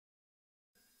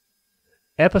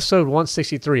Episode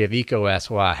 163 of ECO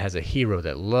Ask Why has a hero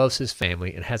that loves his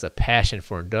family and has a passion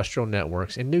for industrial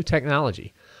networks and new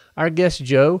technology. Our guest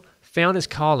Joe found his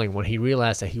calling when he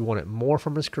realized that he wanted more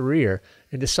from his career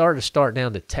and decided to start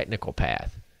down the technical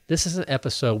path. This is an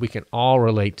episode we can all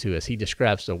relate to as he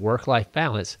describes the work-life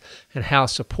balance and how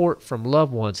support from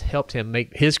loved ones helped him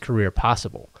make his career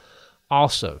possible.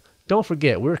 Also, don't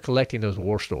forget, we're collecting those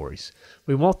war stories.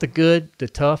 We want the good, the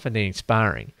tough, and the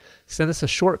inspiring. Send us a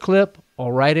short clip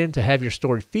or write in to have your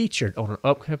story featured on an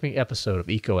upcoming episode of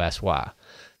ECO Ask Why.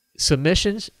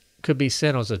 Submissions could be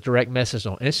sent as a direct message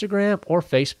on Instagram or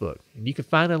Facebook. And you can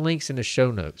find the links in the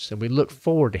show notes, and we look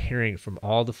forward to hearing from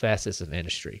all the facets of the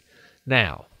industry.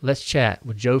 Now, let's chat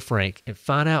with Joe Frank and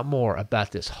find out more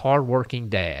about this hardworking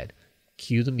dad.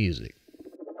 Cue the music.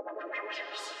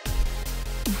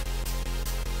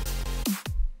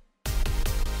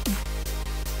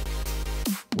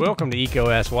 Welcome to ECO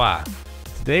Ask Why.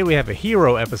 Today we have a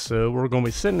hero episode. We're going to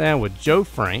be sitting down with Joe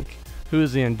Frank, who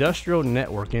is the industrial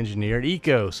network engineer at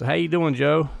ECO. So how you doing,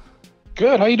 Joe?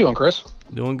 Good. How you doing, Chris?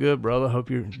 Doing good, brother. Hope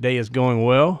your day is going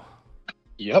well.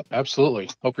 Yep, absolutely.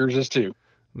 Hope yours is too.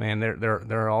 Man,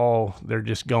 they're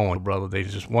just going, brother. They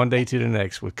just one day to the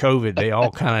next. With COVID, they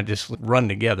all kind of just run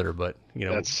together. But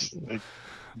that's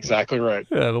exactly right.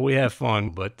 Yeah, but we have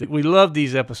fun. But we love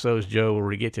these episodes, Joe, where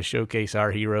we get to showcase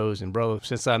our heroes. And brother,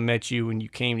 since I met you when you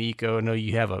came to ECO, I know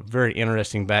you have a very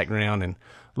interesting background, and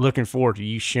looking forward to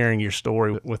you sharing your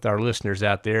story with our listeners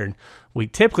out there. And we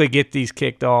typically get these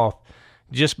kicked off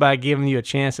just by giving you a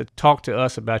chance to talk to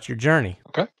us about your journey.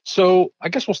 Okay. So I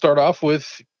guess we'll start off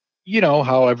with,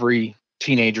 how every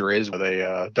teenager is, where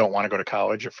they don't want to go to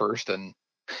college at first, and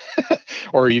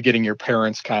or are you getting your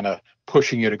parents kind of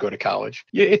pushing you to go to college?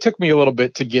 It took me a little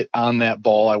bit to get on that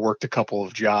ball. I worked a couple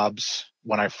of jobs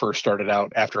when I first started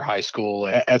out after high school.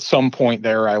 At some point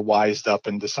there, I wised up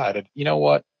and decided, you know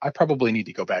what, I probably need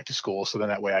to go back to school so then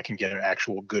that way I can get an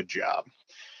actual good job.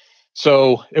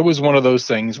 So it was one of those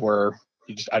things where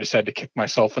I just had to kick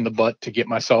myself in the butt to get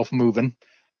myself moving,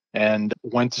 and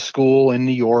went to school in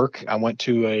New York. I went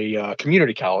to a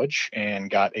community college and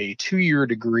got a 2-year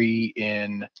degree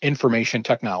in information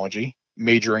technology,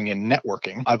 majoring in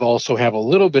networking. I've also have a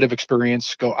little bit of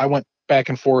experience. I went back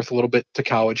and forth a little bit to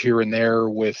college here and there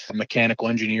with mechanical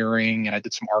engineering, and I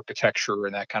did some architecture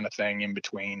and that kind of thing in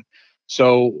between.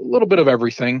 So a little bit of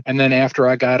everything. And then after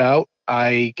I got out,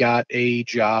 I got a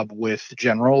job with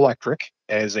General Electric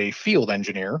as a field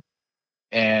engineer.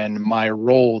 And my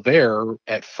role there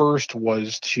at first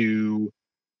was to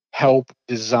help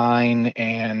design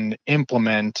and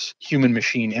implement human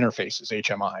machine interfaces,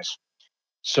 HMIs.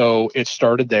 So it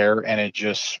started there and it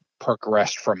just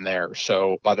progressed from there.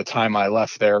 So by the time I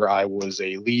left there, I was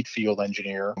a lead field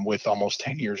engineer with almost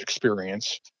 10 years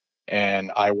experience.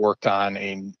 And I worked on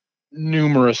a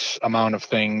numerous amount of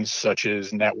things such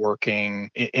as networking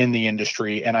in the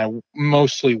industry. And I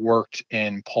mostly worked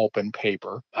in pulp and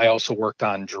paper. I also worked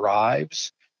on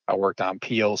drives. I worked on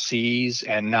PLCs,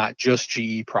 and not just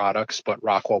GE products, but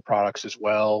Rockwell products as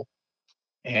well.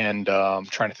 And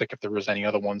trying to think if there was any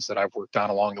other ones that I've worked on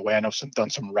along the way. I know done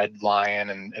some Red Lion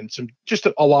and some just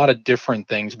a lot of different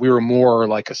things. We were more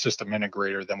like a system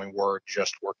integrator than we were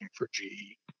just working for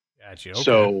GE. Gotcha. Okay.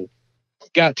 So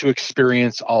got to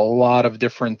experience a lot of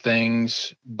different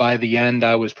things. By the end,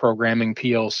 I was programming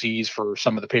PLCs for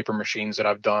some of the paper machines that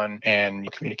I've done,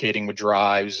 and communicating with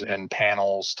drives and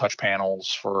panels, touch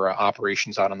panels for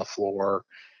operations out on the floor,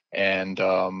 and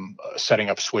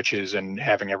setting up switches and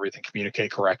having everything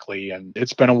communicate correctly. And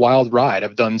it's been a wild ride.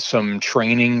 I've done some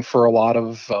training for a lot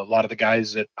of the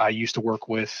guys that I used to work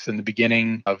with in the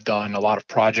beginning. I've done a lot of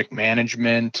project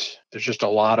management. There's just a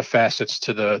lot of facets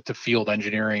to the field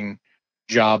engineering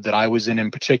job that I was in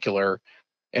particular.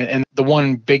 And the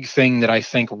one big thing that I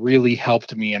think really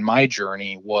helped me in my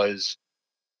journey was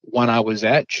when I was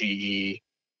at GE,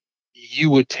 you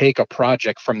would take a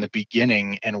project from the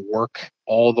beginning and work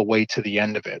all the way to the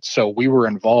end of it. So we were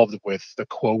involved with the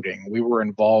quoting. We were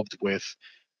involved with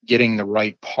getting the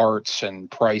right parts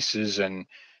and prices, and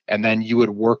then you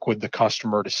would work with the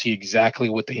customer to see exactly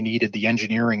what they needed, the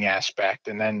engineering aspect.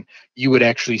 And then you would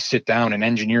actually sit down and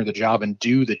engineer the job and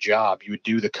do the job. You would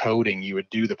do the coding, you would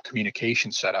do the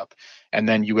communication setup, and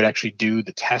then you would actually do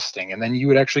the testing. And then you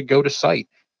would actually go to site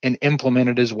and implement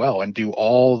it as well and do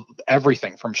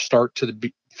everything from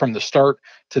the start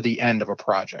to the end of a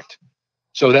project.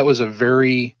 So that was a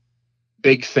very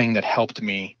big thing that helped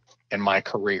me in my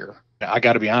career. I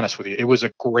got to be honest with you, it was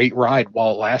a great ride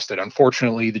while it lasted.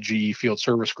 Unfortunately, the GE Field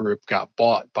Service Group got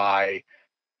bought by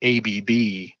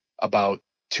ABB about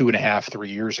 2.5, 3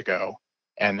 years ago.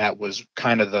 And that was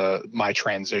kind of my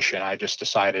transition. I just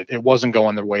decided it wasn't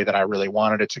going the way that I really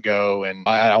wanted it to go. And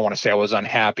I don't want to say I was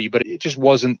unhappy, but it just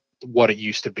wasn't what it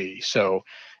used to be. So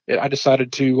I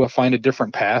decided to find a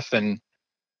different path, and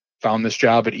found this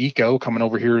job at Eco, coming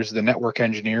over here as the network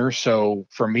engineer. So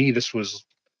for me, this was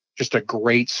just a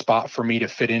great spot for me to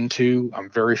fit into. I'm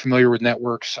very familiar with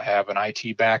networks. I have an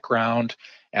IT background,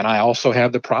 and I also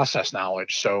have the process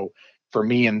knowledge. So for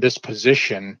me in this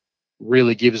position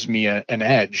really gives me an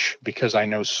edge because I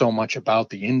know so much about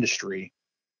the industry,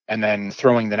 and then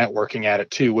throwing the networking at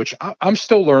it too, which I'm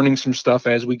still learning some stuff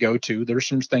as we go too. There's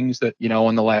some things that,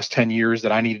 in the last 10 years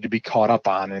that I needed to be caught up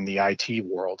on in the IT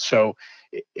world. So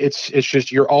it's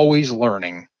just, you're always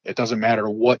learning. It doesn't matter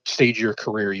what stage of your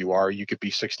career you are. You could be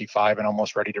 65 and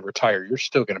almost ready to retire. You're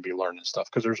still going to be learning stuff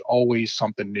because there's always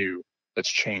something new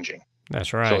that's changing.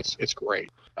 That's So right. it's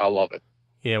great. I love it.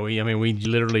 Yeah, we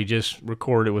literally just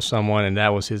recorded with someone, and that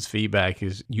was his feedback: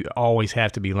 is you always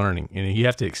have to be learning, and you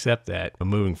have to accept that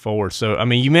moving forward. So,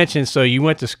 you mentioned you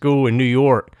went to school in New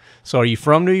York. So, are you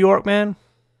from New York, man?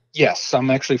 Yes, I'm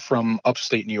actually from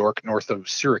upstate New York, north of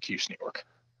Syracuse, New York.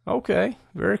 Okay,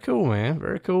 very cool, man.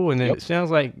 Very cool. And then Yep. it sounds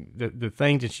like the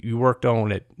things that you worked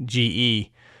on at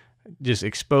GE just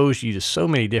exposed you to so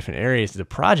many different areas. The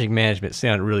project management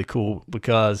sounded really cool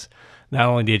because not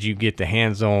only did you get the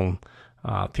hands-on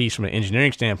piece from an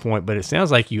engineering standpoint, but it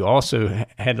sounds like you also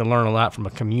had to learn a lot from a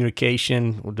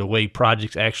communication, the way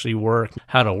projects actually work,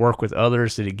 how to work with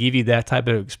others. Did it give you that type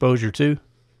of exposure too?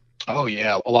 Oh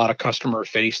yeah, a lot of customer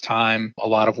face time, a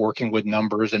lot of working with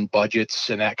numbers and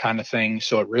budgets and that kind of thing.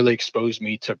 So it really exposed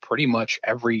me to pretty much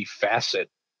every facet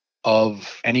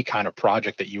of any kind of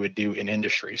project that you would do in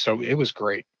industry. So it was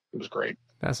great. It was great.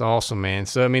 That's awesome, man.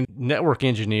 So, network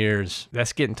engineers,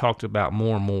 that's getting talked about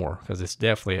more and more because it's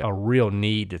definitely a real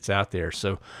need that's out there.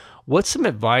 So, what's some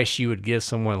advice you would give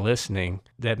someone listening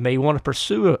that may want to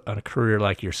pursue a career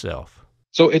like yourself?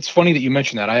 So it's funny that you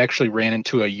mentioned that. I actually ran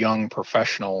into a young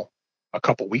professional a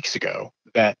couple weeks ago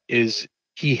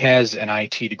he has an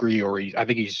IT degree, or I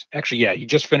think he's actually, yeah, he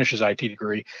just finished his IT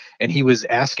degree, and he was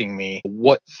asking me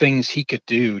what things he could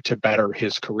do to better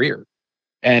his career.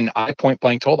 And I point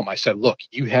blank told him, I said, look,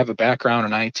 you have a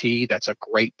background in IT. That's a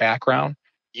great background.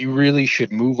 You really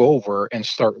should move over and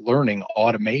start learning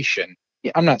automation.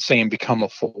 Yeah, I'm not saying become a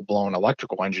full blown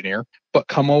electrical engineer, but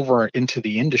come over into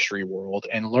the industry world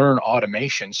and learn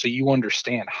automation so you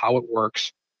understand how it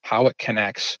works, how it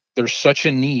connects. There's such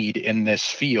a need in this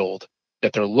field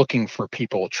that they're looking for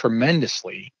people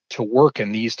tremendously to work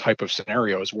in these type of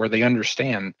scenarios where they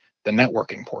understand the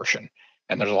networking portion.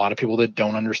 And there's a lot of people that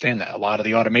don't understand that. A lot of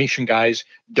the automation guys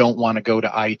don't want to go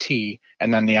to IT,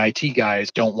 and then the IT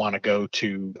guys don't want to go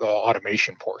to the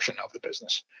automation portion of the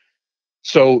business.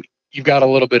 So you've got a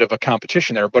little bit of a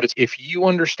competition there, but if you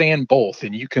understand both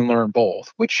and you can learn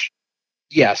both, which,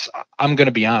 yes, I'm going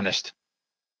to be honest,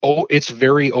 it's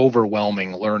very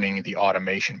overwhelming learning the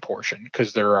automation portion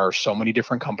because there are so many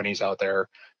different companies out there.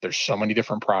 There's so many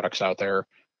different products out there,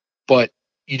 but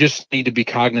you just need to be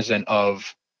cognizant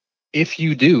of, if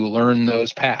you do learn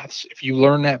those paths, if you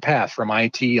learn that path from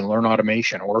IT and learn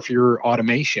automation, or if you're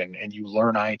automation and you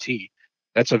learn IT,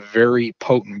 that's a very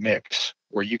potent mix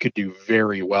where you could do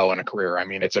very well in a career. I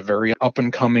mean, it's a very up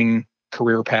and coming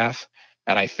career path.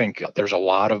 And I think there's a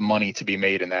lot of money to be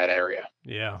made in that area.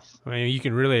 Yeah. You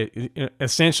can really,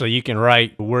 essentially, you can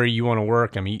write where you want to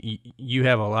work. You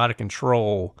have a lot of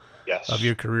control of Yes.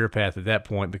 your career path at that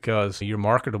point because you're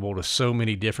marketable to so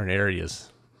many different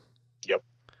areas. Yep.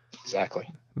 Exactly.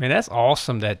 Man, that's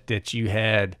awesome that you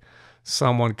had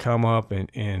someone come up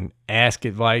and ask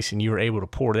advice and you were able to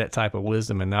pour that type of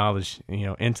wisdom and knowledge,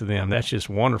 into them. That's just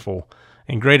wonderful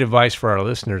and great advice for our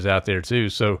listeners out there too.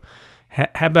 So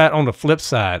how about on the flip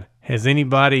side? Has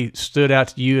anybody stood out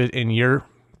to you in your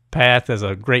path as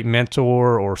a great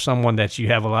mentor or someone that you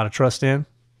have a lot of trust in?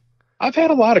 I've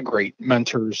had a lot of great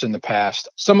mentors in the past.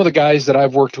 Some of the guys that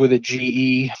I've worked with at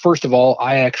GE, first of all,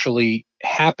 I actually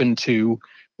happened to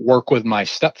work with my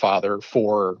stepfather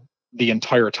for the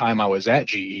entire time I was at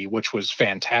GE, which was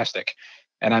fantastic.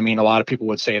 And I mean, a lot of people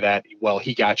would say that, well,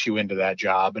 he got you into that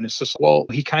job. And it's just, well,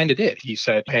 he kind of did. He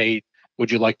said, hey, would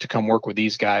you like to come work with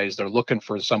these guys? They're looking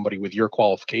for somebody with your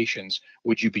qualifications.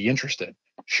 Would you be interested?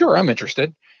 Sure, I'm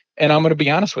interested. And I'm going to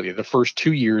be honest with you, the first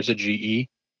 2 years at GE,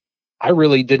 I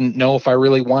really didn't know if I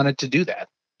really wanted to do that.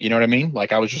 You know what I mean? Like,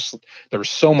 there was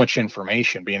so much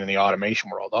information being in the automation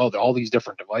world. Oh, all these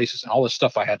different devices and all this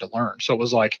stuff I had to learn. So it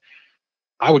was like,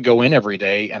 I would go in every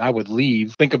day and I would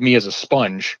leave. Think of me as a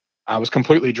sponge. I was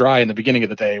completely dry in the beginning of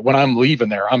the day. When I'm leaving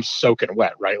there, I'm soaking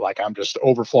wet, right? Like I'm just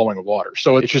overflowing with water.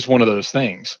 So it's just one of those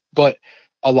things. But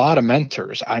A lot of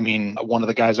mentors. I mean, one of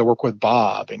the guys I work with,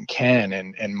 Bob and Ken,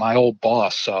 and my old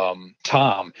boss,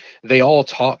 Tom, they all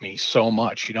taught me so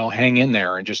much. Hang in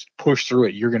there and just push through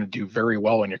it. You're going to do very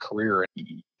well in your career.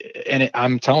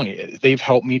 I'm telling you, they've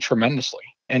helped me tremendously.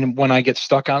 And when I get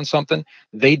stuck on something,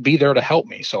 they'd be there to help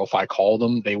me. So if I called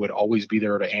them, they would always be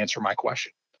there to answer my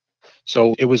question.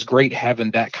 So it was great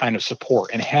having that kind of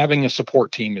support, and having a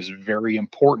support team is very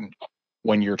important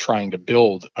when you're trying to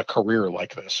build a career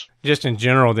like this. Just in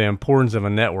general, the importance of a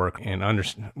network and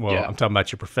well, Yeah. I'm talking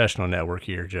about your professional network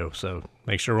here, Joe. So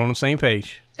make sure we're on the same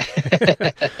page.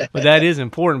 But that is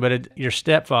important. But your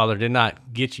stepfather did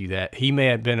not get you that. He may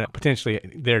have been potentially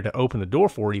there to open the door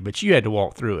for you, but you had to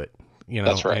walk through it,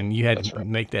 That's right. and you had to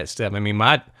make that step. I mean,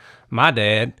 my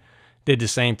dad did the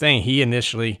same thing. He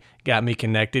initially got me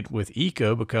connected with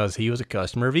Eco because he was a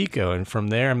customer of Eco. And from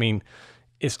there, I mean,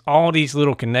 it's all these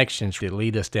little connections that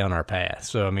lead us down our path.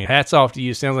 So, I mean, hats off to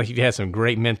you. Sounds like you've had some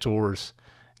great mentors,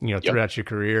 throughout your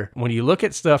career. When you look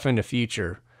at stuff in the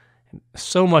future,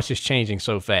 so much is changing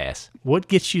so fast. What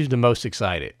gets you the most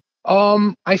excited?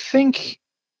 I think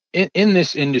in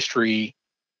this industry,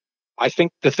 I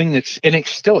think the thing and it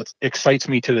still excites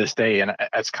me to this day, and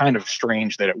it's kind of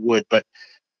strange that it would, but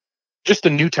just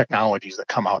the new technologies that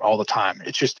come out all the time.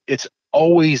 It's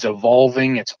always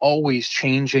evolving. It's always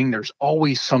changing. There's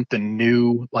always something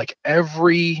new. Like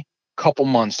every couple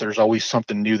months, there's always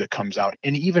something new that comes out.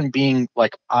 And even being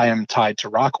like, I am tied to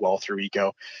Rockwell through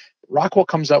Eco, Rockwell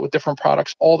comes out with different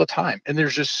products all the time. And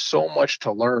there's just so much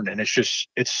to learn. And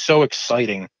it's so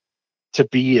exciting to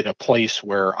be at a place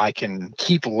where I can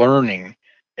keep learning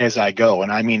as I go.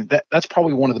 And I mean, that's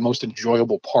probably one of the most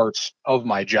enjoyable parts of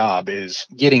my job, is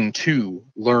getting to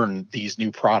learn these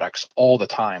new products all the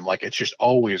time. Like, it's just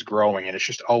always growing, and it's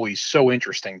just always so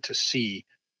interesting to see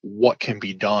what can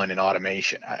be done in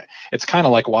automation. It's kind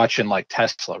of like watching like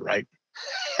Tesla, right?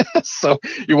 So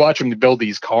you watch them build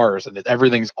these cars, and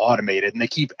everything's automated, and they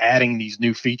keep adding these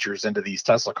new features into these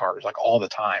Tesla cars like all the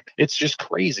time. It's just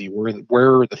crazy where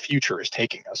the future is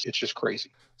taking us. It's just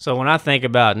crazy. So when I think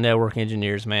about network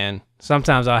engineers, man,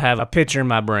 sometimes I have a picture in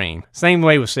my brain. Same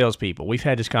way with salespeople. We've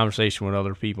had this conversation with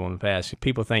other people in the past.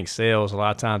 People think sales, a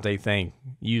lot of times they think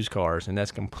used cars, and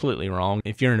that's completely wrong.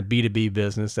 If you're in a B2B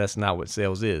business, that's not what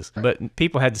sales is. But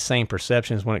people have the same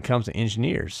perceptions when it comes to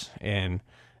engineers and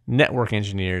network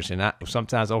engineers. And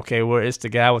sometimes, okay, well, it's the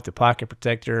guy with the pocket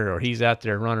protector, or he's out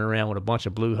there running around with a bunch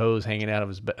of blue hose hanging out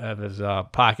of his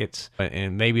pockets,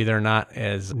 and maybe they're not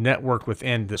as networked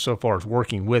within so far as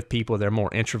working with people. They're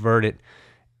more introverted,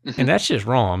 and that's just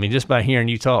wrong. I mean, just by hearing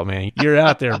you talk, man, you're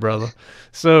out there, brother.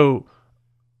 So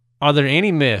are there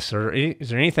any myths, or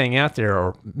is there anything out there,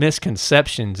 or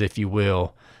misconceptions, if you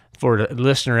will, for the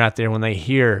listener out there when they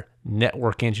hear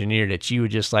network engineer, that you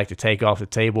would just like to take off the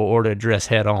table or to address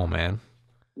head on, man?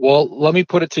 Well, let me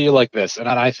put it to you like this, and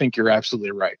I think you're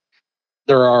absolutely right.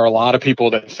 There are a lot of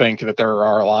people that think that there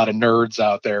are a lot of nerds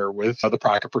out there with the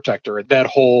pocket protector, that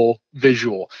whole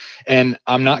visual. And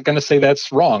I'm not going to say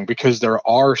that's wrong, because there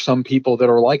are some people that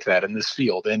are like that in this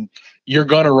field. And you're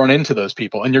going to run into those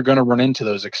people, and you're going to run into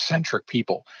those eccentric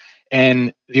people.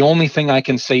 And the only thing I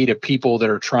can say to people that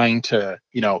are trying to,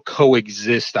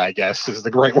 coexist, I guess is the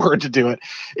great word to do it,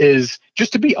 is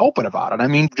just to be open about it. I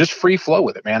mean, just free flow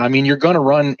with it, man. I mean, you're going to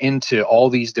run into all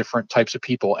these different types of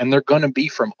people, and they're going to be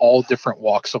from all different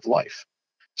walks of life.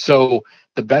 So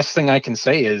the best thing I can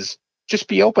say is just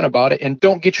be open about it, and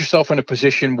don't get yourself in a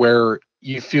position where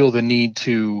you feel the need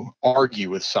to argue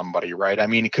with somebody, right? I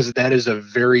mean, because that is a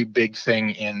very big thing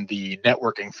in the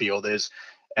networking field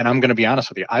and I'm going to be honest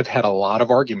with you, I've had a lot of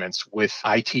arguments with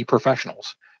IT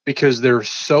professionals, because they're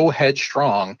so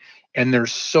headstrong and they're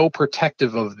so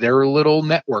protective of their little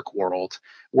network world,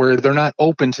 where they're not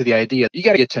open to the idea. You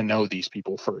got to get to know these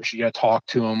people first. You got to talk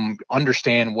to them,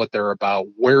 understand what they're about,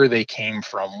 where they came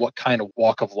from, what kind of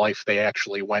walk of life they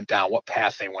actually went down, what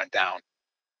path they went down,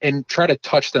 and try to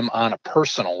touch them on a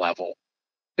personal level.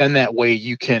 Then that way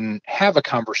you can have a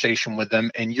conversation with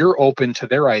them, and you're open to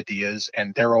their ideas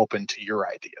and they're open to your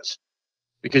ideas.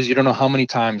 Because you don't know how many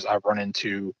times I've run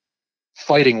into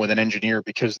fighting with an engineer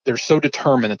because they're so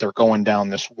determined that they're going down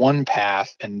this one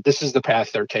path, and this is the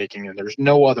path they're taking, and there's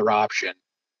no other option,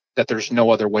 that there's no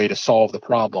other way to solve the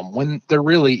problem, when there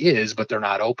really is, but they're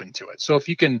not open to it. So if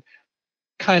you can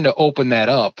kind of open that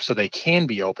up so they can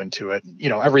be open to it,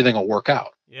 everything will work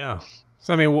out. Yeah.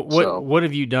 So, I mean, what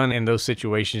have you done in those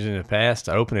situations in the past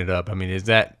to open it up? I mean, is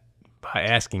that by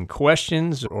asking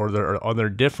questions, or are there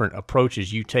different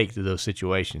approaches you take to those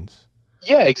situations?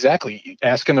 Yeah, exactly.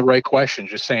 Asking the right question,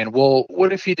 just saying, well,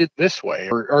 what if you did this way?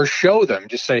 Or show them,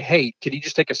 just say, hey, could you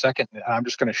just take a second? I'm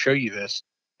just going to show you this.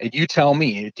 And you tell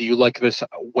me, do you like this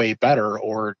way better,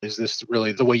 or is this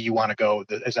really the way you want to go?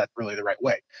 Is that really the right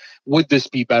way? Would this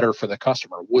be better for the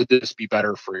customer? Would this be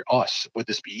better for us? Would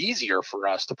this be easier for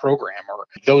us to program, or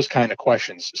those kind of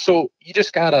questions? So you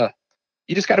just gotta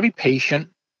be patient,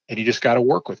 and you just gotta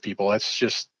work with people.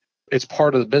 It's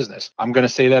part of the business. I'm going to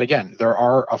say that again. There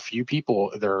are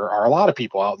a lot of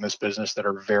people out in this business that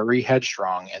are very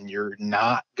headstrong, and you're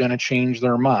not going to change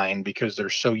their mind because they're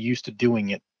so used to doing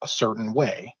it a certain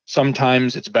way.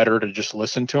 Sometimes it's better to just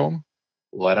listen to them,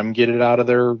 let them get it out of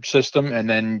their system, and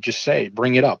then just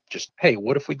bring it up. Just, hey,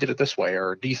 what if we did it this way?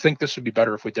 Or do you think this would be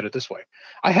better if we did it this way?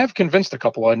 I have convinced a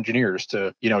couple of engineers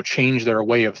to, change their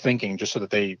way of thinking just so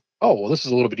that oh, well, this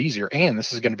is a little bit easier, and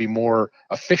this is going to be more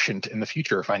efficient in the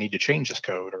future if I need to change this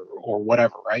code or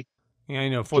whatever, right?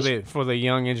 Yeah, for Just the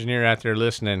young engineer out there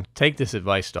listening, take this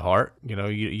advice to heart.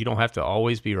 You don't have to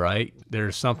always be right.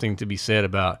 There's something to be said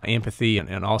about empathy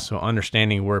and also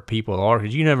understanding where people are,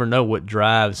 because you never know what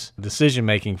drives decision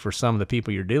making for some of the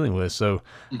people you're dealing with. So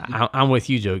mhm. I'm with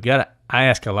you, Joe. I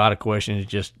ask a lot of questions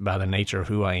just by the nature of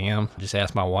who I am. Just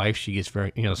ask my wife. She gets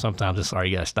very, sometimes it's sorry,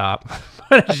 you got to stop.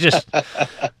 But it's just,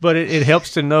 but it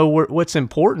helps to know what's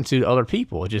important to other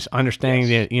people. Just understanding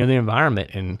Yes. the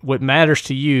environment and what matters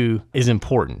to you is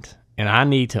important. And I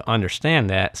need to understand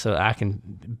that so I can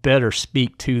better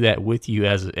speak to that with you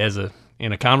as a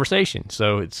in a conversation.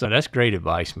 So that's great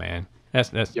advice, man.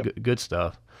 That's Yep. good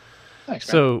stuff. Thanks,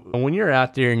 man. So when you're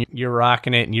out there and you're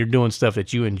rocking it and you're doing stuff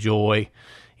that you enjoy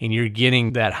and you're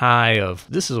getting that high of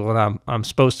this is what I'm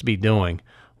supposed to be doing,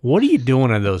 what are you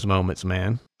doing in those moments,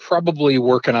 man? Probably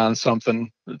working on something.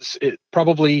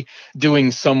 Probably doing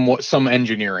some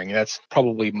engineering. That's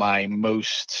probably my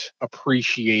most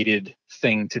appreciated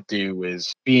thing to do,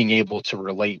 is being able to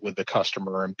relate with the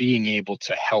customer and being able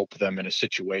to help them in a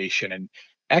situation, and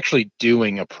actually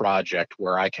doing a project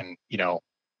where I can,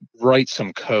 write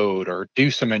some code or do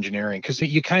some engineering, because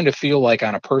you kind of feel like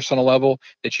on a personal level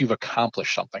that you've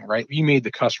accomplished something, right? You made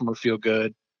the customer feel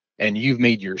good, and you've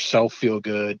made yourself feel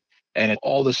good, and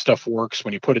all this stuff works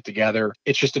when you put it together.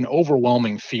 It's just an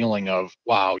overwhelming feeling of,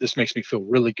 wow, this makes me feel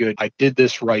really good. I did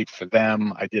this right for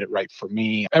them. I did it right for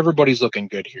me. Everybody's looking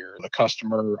good here. The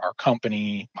customer, our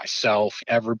company, myself,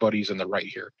 everybody's in the right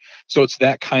here. So it's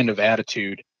that kind of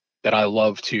attitude that I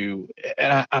love to,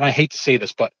 and I hate to say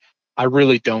this, but I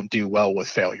really don't do well with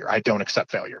failure. I don't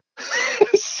accept failure.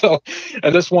 So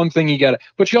that's one thing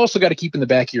but you also got to keep in the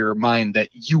back of your mind that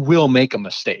you will make a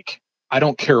mistake. I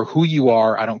don't care who you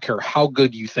are. I don't care how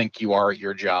good you think you are at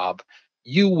your job.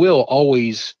 You will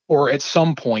always, or at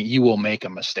some point, you will make a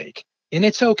mistake, and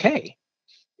it's okay.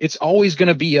 It's always going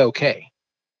to be okay.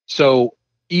 So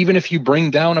even if you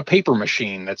bring down a paper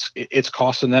machine it's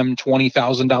costing them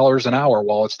 $20,000 an hour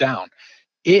while it's down,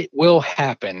 it will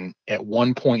happen at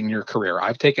one point in your career.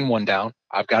 I've taken one down.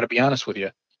 I've got to be honest with you.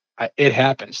 It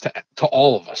happens to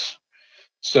all of us.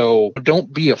 So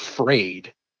don't be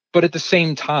afraid. But at the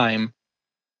same time,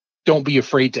 don't be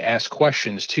afraid to ask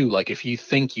questions too. Like if you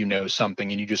think you know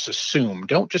something and you just assume,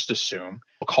 don't just assume.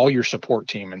 Call your support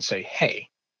team and say, hey,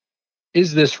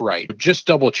 is this right? Just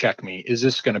double check me. Is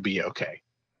this going to be okay?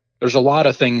 There's a lot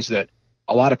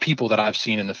of people that I've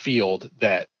seen in the field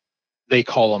that they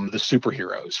call them the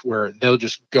superheroes, where they'll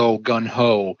just go gun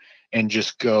ho and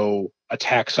just go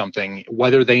attack something,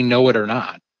 whether they know it or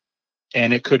not.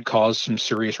 And it could cause some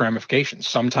serious ramifications.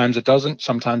 Sometimes it doesn't,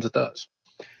 sometimes it does.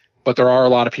 But there are a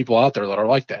lot of people out there that are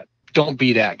like that. Don't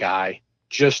be that guy.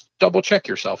 Just double check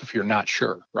yourself if you're not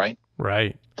sure, right?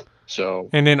 Right. So,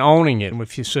 And then owning it.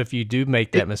 If you do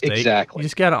make that mistake, you exactly.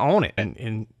 just got to own it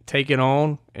and take it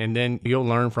on, and then you'll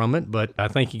learn from it. But I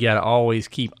think you got to always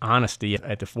keep honesty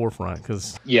at the forefront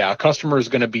because, Yeah, a customer is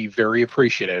going to be very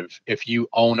appreciative if you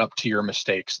own up to your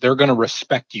mistakes. They're going to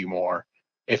respect you more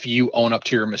if you own up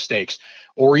to your mistakes.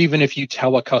 Or even if you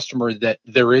tell a customer that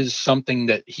there is something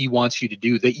that he wants you to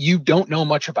do that you don't know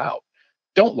much about.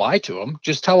 Don't lie to them.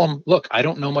 Just tell them, look, I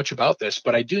don't know much about this,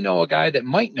 but I do know a guy that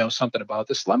might know something about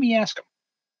this. Let me ask him.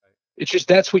 It's just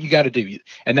that's what you got to do.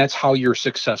 And that's how you're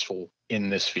successful in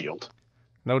this field.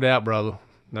 no doubt, brother.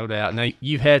 No doubt. Now,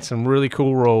 you've had some really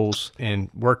cool roles and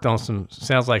worked on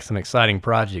sounds like some exciting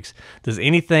projects. Does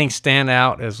anything stand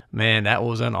out as, man, that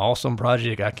was an awesome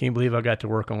project? I can't believe I got to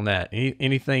work on that.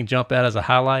 Anything jump out as a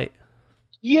highlight?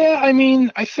 Yeah, I mean,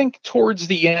 I think towards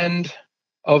the end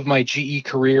of my GE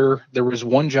career, there was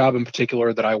one job in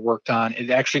particular that I worked on.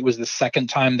 It actually was the second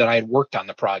time that I had worked on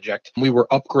the project. We were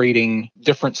upgrading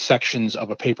different sections of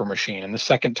a paper machine. And the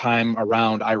second time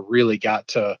around, I really got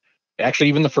to, actually,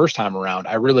 even the first time around,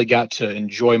 I really got to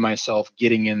enjoy myself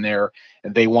getting in there.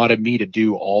 And they wanted me to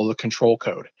do all the control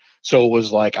code. So it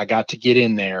was like I got to get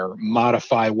in there,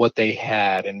 modify what they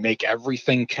had, and make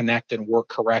everything connect and work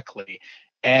correctly,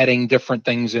 adding different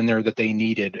things in there that they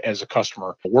needed as a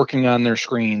customer, working on their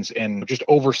screens, and just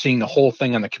overseeing the whole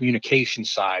thing on the communication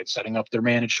side, setting up their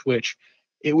managed switch.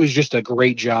 It was just a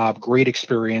great job, great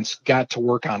experience. Got to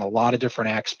work on a lot of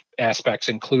different aspects,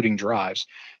 including drives.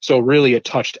 So really, it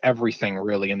touched everything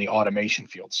really in the automation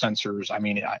field, sensors. I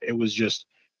mean, it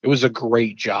was a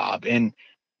great job, and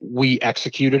we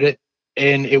executed it.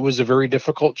 And it was a very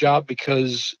difficult job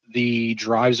because the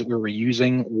drives that we were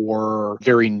using were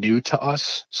very new to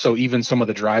us. So even some of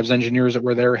the drives engineers that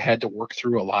were there had to work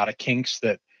through a lot of kinks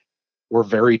that were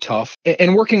very tough.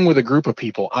 And working with a group of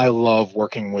people, I love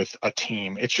working with a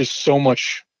team. It's so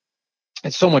much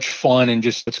fun, and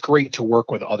just it's great to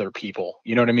work with other people.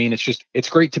 You know what I mean? It's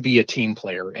great to be a team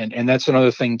player. And that's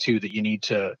another thing too that you need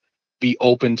to be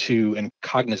open to and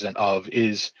cognizant of,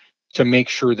 is to make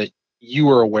sure that you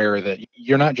are aware that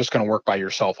you're not just going to work by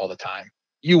yourself all the time.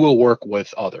 You will work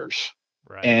with others.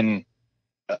 Right. And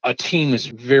a team is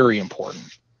very important.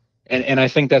 And I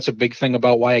think that's a big thing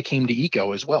about why I came to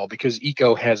Eco as well, because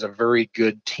Eco has a very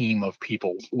good team of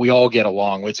people. We all get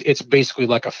along. It's basically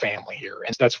like a family here.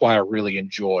 And that's why I really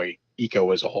enjoy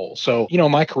Eco as a whole. So,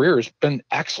 my career has been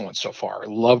excellent so far. I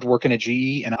loved working at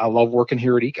GE, and I love working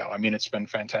here at Eco. I mean, it's been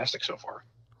fantastic so far.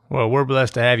 Well, we're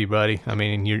blessed to have you, buddy. I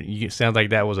mean, you sounds like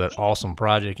that was an awesome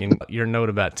project, and your note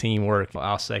about teamwork,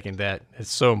 I'll second that.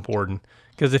 It's so important,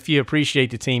 because if you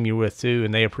appreciate the team you're with too,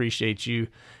 and they appreciate you,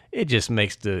 it just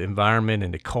makes the environment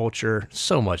and the culture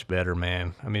so much better,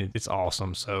 man. I mean, it's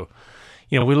awesome. So,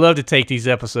 we love to take these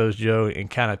episodes, Joe, and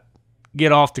kind of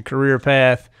get off the career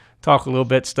path, talk a little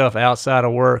bit stuff outside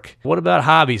of work. What about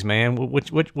hobbies, man? What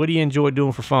do you enjoy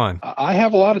doing for fun? I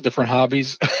have a lot of different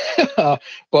hobbies,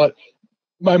 but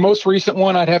my most recent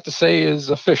one, I'd have to say,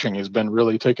 is fishing. Has been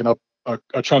really taking up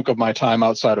a chunk of my time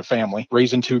outside of family.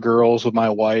 Raising two girls with my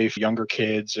wife, younger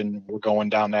kids, and we're going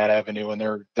down that avenue, and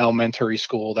they're elementary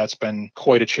school. That's been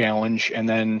quite a challenge. And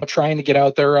then trying to get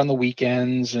out there on the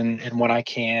weekends and when I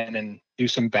can, and do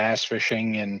some bass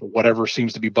fishing and whatever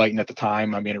seems to be biting at the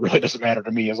time. I mean, it really doesn't matter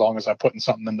to me as long as I'm putting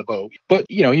something in the boat. But,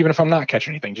 even if I'm not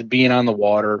catching anything, just being on the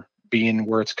water, being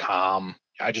where it's calm.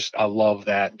 I love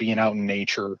that, being out in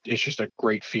nature. It's just a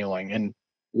great feeling. And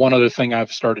one other thing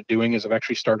I've started doing is I've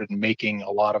actually started making a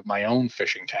lot of my own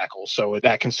fishing tackles. So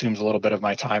that consumes a little bit of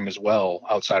my time as well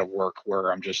outside of work,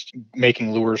 where I'm just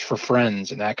making lures for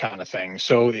friends and that kind of thing.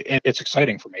 So it's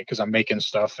exciting for me because I'm making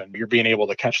stuff and you're being able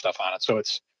to catch stuff on it. So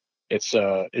it's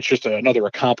just another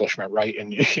accomplishment, right?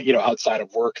 And outside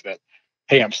of work, that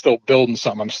hey, I'm still building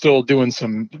something. I'm still doing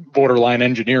some borderline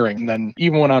engineering. And then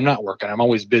even when I'm not working, I'm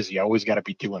always busy. I always got to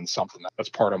be doing something. That's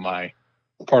part of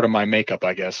my makeup,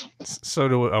 I guess.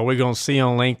 So are we going to see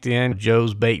on LinkedIn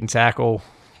Joe's Bait and Tackle?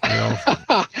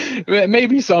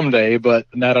 Maybe someday, but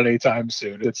not anytime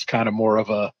soon. It's kind of more of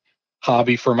a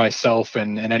hobby for myself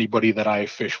and anybody that I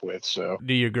fish with. So,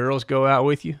 do your girls go out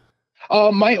with you?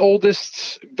 My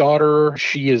oldest daughter,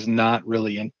 she is not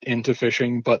really into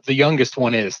fishing, but the youngest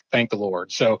one is, thank the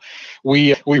Lord. So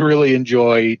we really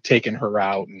enjoy taking her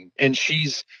out, and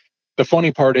the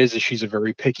funny part is she's a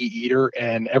very picky eater,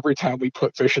 and every time we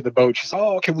put fish in the boat, she's,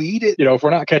 oh, can we eat it? If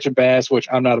we're not catching bass, which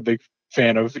I'm not a big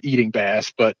fan of eating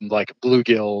bass, but like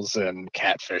bluegills and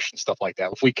catfish and stuff like that.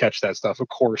 If we catch that stuff, of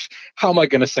course, how am I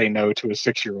going to say no to a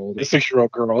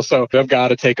 6-year-old girl? So I've got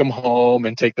to take them home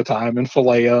and take the time and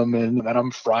fillet them, and then I'm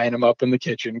frying them up in the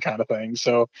kitchen kind of thing.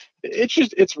 So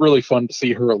it's really fun to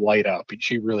see her light up.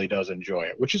 She really does enjoy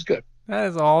it, which is good. That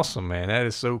is awesome, man. That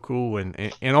is so cool.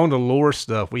 And on the lure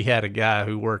stuff, we had a guy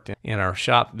who worked in our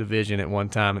shop division at one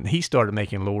time, and he started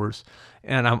making lures.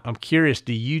 And I'm curious,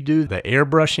 do you do the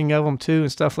airbrushing of them too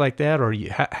and stuff like that? Or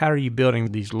how are you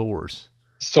building these lures?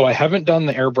 So I haven't done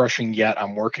the airbrushing yet.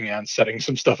 I'm working on setting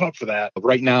some stuff up for that.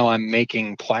 Right now I'm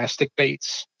making plastic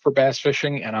baits for bass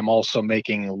fishing, and I'm also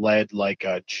making lead, like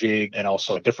a jig, and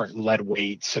also different lead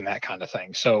weights and that kind of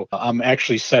thing. So I'm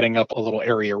actually setting up a little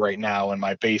area right now in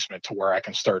my basement to where I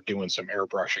can start doing some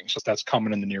airbrushing. So that's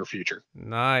coming in the near future.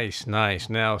 Nice.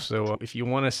 Now, so if you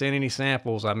want to send any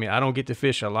samples, I mean, I don't get to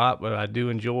fish a lot, but I do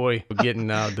enjoy getting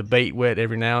the bait wet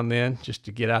every now and then just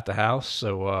to get out the house.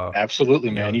 So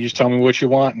absolutely, man. You just tell me what you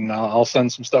want, and I'll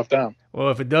send some stuff down. Well,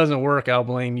 if it doesn't work, I'll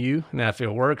blame you. Now, if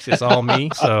it works, it's all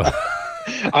me. So.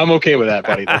 I'm okay with that,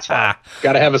 buddy. That's fine.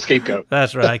 Got to have a scapegoat.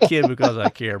 That's right. I kid because I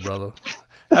care, brother.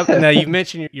 Now, you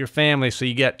mentioned your family. So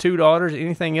you got 2 daughters.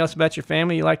 Anything else about your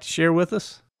family you'd like to share with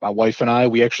us? My wife and I,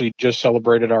 we actually just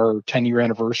celebrated our 10-year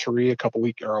anniversary a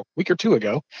week or 2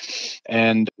 ago.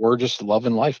 And we're just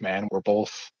loving life, man. We're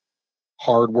both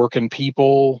hardworking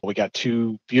people. We got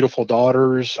two beautiful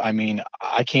daughters. I mean,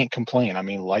 I can't complain. I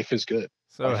mean, life is good.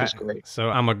 So, Life is great.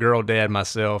 so I'm a girl dad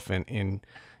myself, and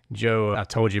Joe, I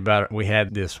told you about it. We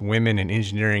had this women in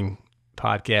engineering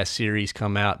podcast series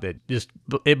come out that just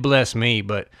it blessed me.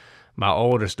 But my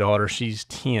oldest daughter, she's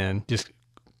 10, just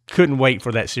couldn't wait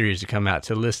for that series to come out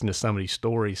to listen to some of these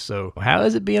stories. So, how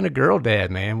is it being a girl dad,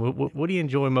 man? What do you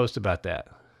enjoy most about that?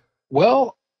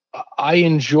 Well, I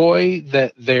enjoy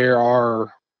that there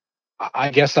are, I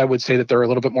guess I would say that they're a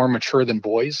little bit more mature than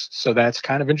boys. So that's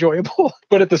kind of enjoyable.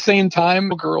 But at the same time,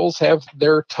 girls have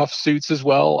their tough suits as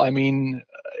well. I mean,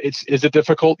 is it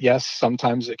difficult? Yes,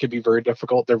 sometimes it can be very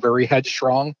difficult. They're very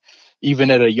headstrong. Even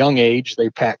at a young age, they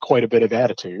pack quite a bit of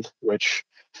attitude, which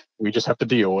we just have to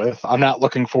deal with. I'm not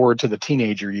looking forward to the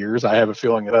teenager years. I have a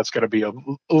feeling that that's going to be a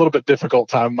little bit difficult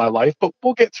time in my life, but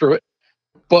we'll get through it.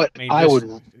 But I mean, I just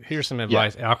would, here's some yeah.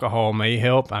 advice. Alcohol may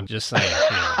help. I'm just saying.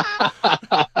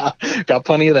 Got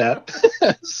plenty of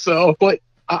that. So, but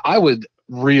I would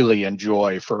really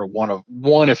enjoy for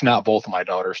one, if not both of my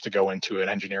daughters to go into an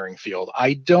engineering field.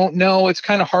 I don't know. It's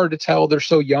kind of hard to tell. They're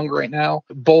so young right now.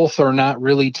 Both are not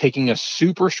really taking a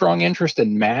super strong interest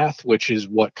in math, which is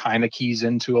what kind of keys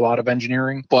into a lot of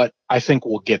engineering. But I think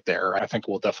we'll get there. I think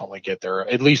we'll definitely get there.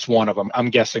 At least one of them. I'm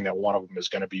guessing that one of them is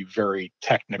going to be very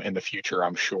technical in the future,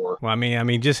 I'm sure. Well, I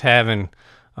mean, just having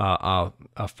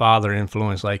a father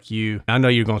influence like you, I know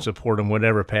you're going to support them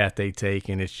whatever path they take,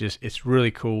 and it's really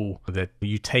cool that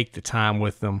you take the time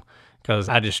with them, because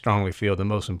I just strongly feel the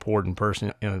most important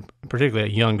person, particularly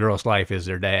a young girl's life, is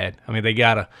their dad. I mean,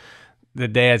 the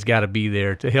dad's got to be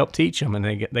there to help teach them,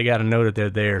 and they got to know that they're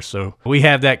there. So we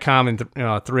have that common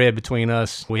thread between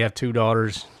us. We have two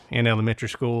daughters in elementary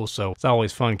school, so it's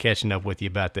always fun catching up with you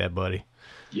about that, buddy.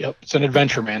 Yep, it's an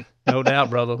adventure, man. No doubt,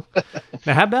 brother.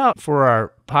 Now, how about for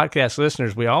our podcast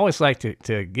listeners, we always like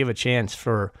to give a chance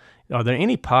for, are there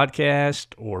any podcasts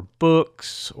or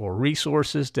books or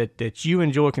resources that you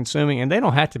enjoy consuming? And they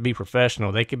don't have to be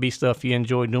professional. They could be stuff you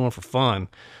enjoy doing for fun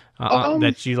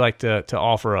that you like to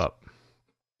offer up.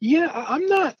 Yeah,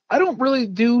 I don't really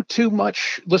do too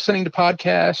much listening to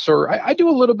podcasts, or I do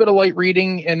a little bit of light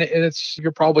reading, and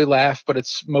you'll probably laugh, but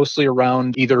it's mostly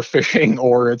around either fishing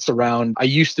or it's around, I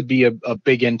used to be a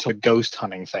big into ghost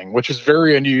hunting thing, which is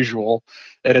very unusual.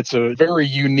 And it's a very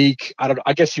unique,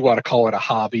 I guess you want to call it a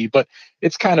hobby, but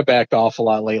it's kind of backed off a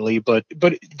lot lately. But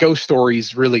ghost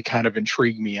stories really kind of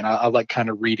intrigue me, and I like kind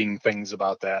of reading things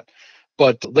about that.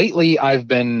 But lately I've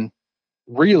been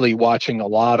really watching a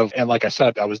lot of, and like I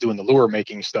said, I was doing the lure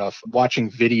making stuff,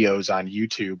 watching videos on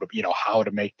YouTube of, how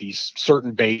to make these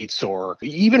certain baits, or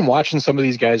even watching some of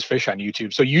these guys fish on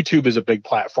YouTube. So YouTube is a big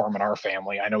platform in our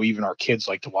family. I know even our kids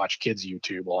like to watch kids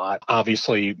YouTube a lot.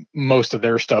 Obviously, most of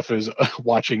their stuff is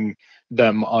watching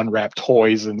them unwrap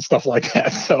toys and stuff like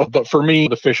that. So, but for me,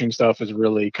 the fishing stuff has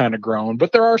really kind of grown.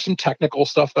 But there are some technical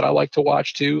stuff that I like to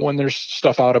watch too. When there's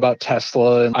stuff out about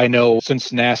Tesla, and I know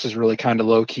since NASA's really kind of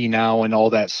low key now and all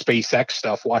that SpaceX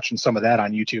stuff, watching some of that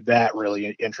on YouTube, that really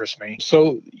interests me.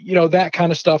 So, that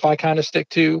kind of stuff I kind of stick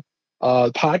to.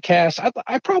 Podcasts,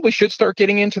 I probably should start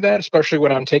getting into that, especially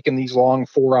when I'm taking these long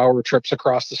 4-hour trips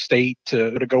across the state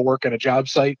to go work at a job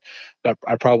site. That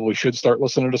I probably should start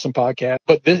listening to some podcasts.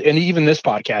 But even this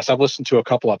podcast, I've listened to a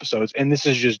couple episodes, and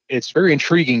it's very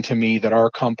intriguing to me that our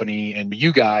company and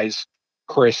you guys,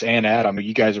 Chris and Adam,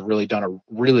 you guys have really done a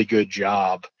really good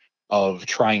job of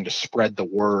trying to spread the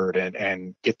word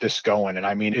and get this going. And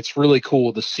I mean, it's really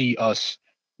cool to see us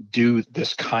do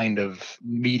this kind of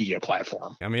media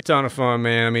platform. I mean, it's a ton of fun,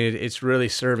 man. I mean, it's really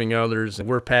serving others.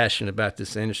 We're passionate about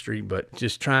this industry, but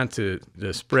just trying to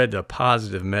spread the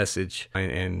positive message.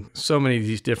 And so many of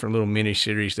these different little mini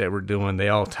series that we're doing, they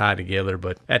all tie together.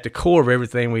 But at the core of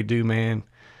everything we do, man,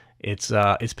 it's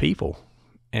people.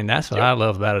 And that's what I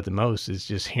love about it the most, is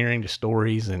just hearing the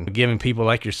stories and giving people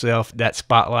like yourself that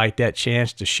spotlight, that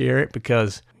chance to share it,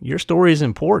 because your story is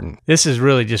important. This has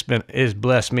really it's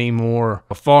blessed me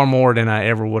far more than I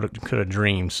ever could have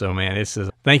dreamed. So, man,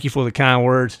 thank you for the kind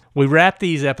words. We wrap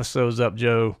these episodes up,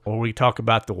 Joe, where we talk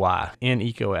about the why in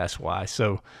EECO Ask Why.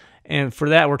 So, and for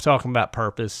that, we're talking about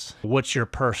purpose. What's your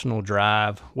personal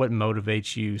drive? What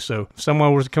motivates you? So if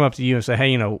someone were to come up to you and say,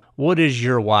 hey, what is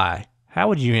your why? How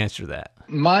would you answer that?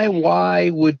 My why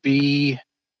would be,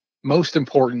 most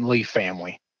importantly,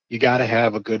 family. You got to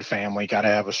have a good family, got to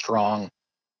have a strong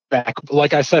back.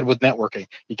 Like I said, with networking,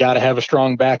 you got to have a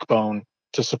strong backbone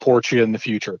to support you in the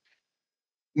future.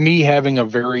 Me having a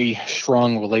very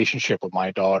strong relationship with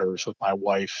my daughters, with my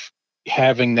wife,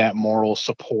 having that moral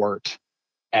support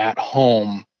at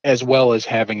home as well as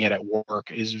having it at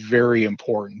work is very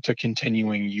important to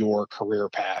continuing your career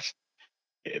path.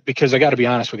 because I got to be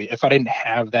honest with you, if I didn't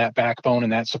have that backbone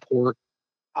and that support,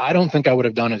 I don't think I would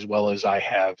have done as well as I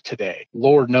have today.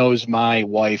 Lord knows my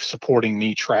wife supporting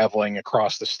me traveling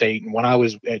across the state. And when I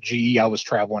was at GE, I was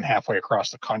traveling halfway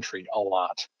across the country a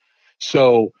lot.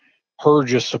 So her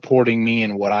just supporting me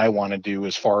in what I want to do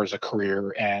as far as a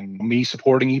career, and me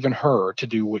supporting even her to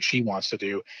do what she wants to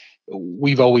do.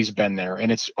 We've always been there. And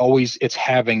it's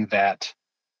having that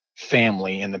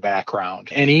family in the background,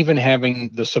 and even having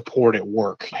the support at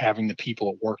work, having the people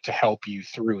at work to help you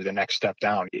through the next step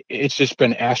down. It's just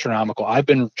been astronomical. I've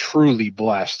been truly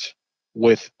blessed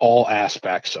with all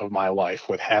aspects of my life,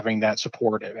 with having that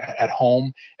support at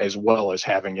home as well as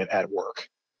having it at work.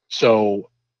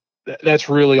 So that's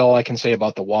really all I can say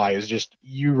about the why, is just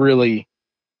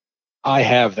I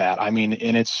have that. I mean,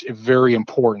 and it's very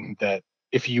important that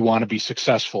if you want to be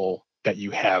successful, that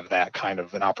you have that kind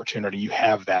of an opportunity, you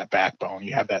have that backbone,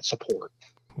 you have that support.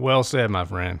 Well said, my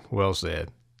friend. Well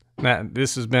said. Now,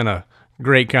 this has been a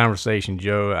great conversation,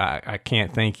 Joe. I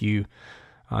can't thank you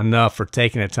enough for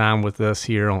taking the time with us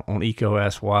here on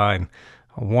EcoSY, and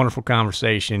a wonderful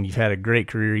conversation. You've had a great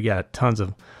career. You got tons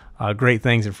of great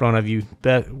things in front of you.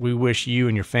 We wish you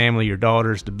and your family, your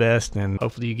daughters, the best, and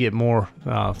hopefully you get more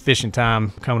fishing time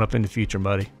coming up in the future,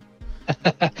 buddy.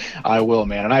 I will,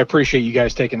 man. And I appreciate you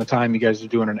guys taking the time. You guys are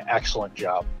doing an excellent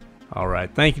job. All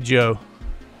right. Thank you, Joe.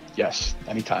 Yes,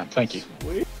 anytime. Thank you.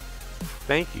 Sweet.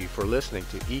 Thank you for listening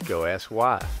to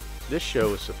EcoSY. This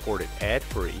show is supported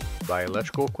ad-free by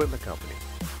Electrical Equipment Company.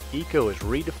 Eco is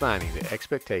redefining the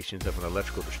expectations of an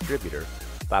electrical distributor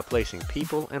by placing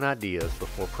people and ideas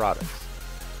before products.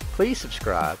 Please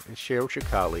subscribe and share with your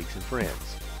colleagues and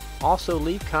friends. Also,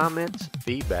 leave comments,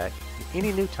 feedback, and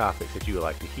any new topics that you would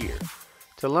like to hear.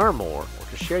 To learn more or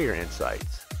to share your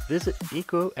insights, visit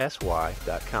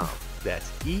ecosy.com. That's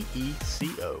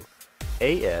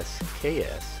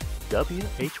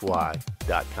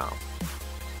EECOASKSWHY.com.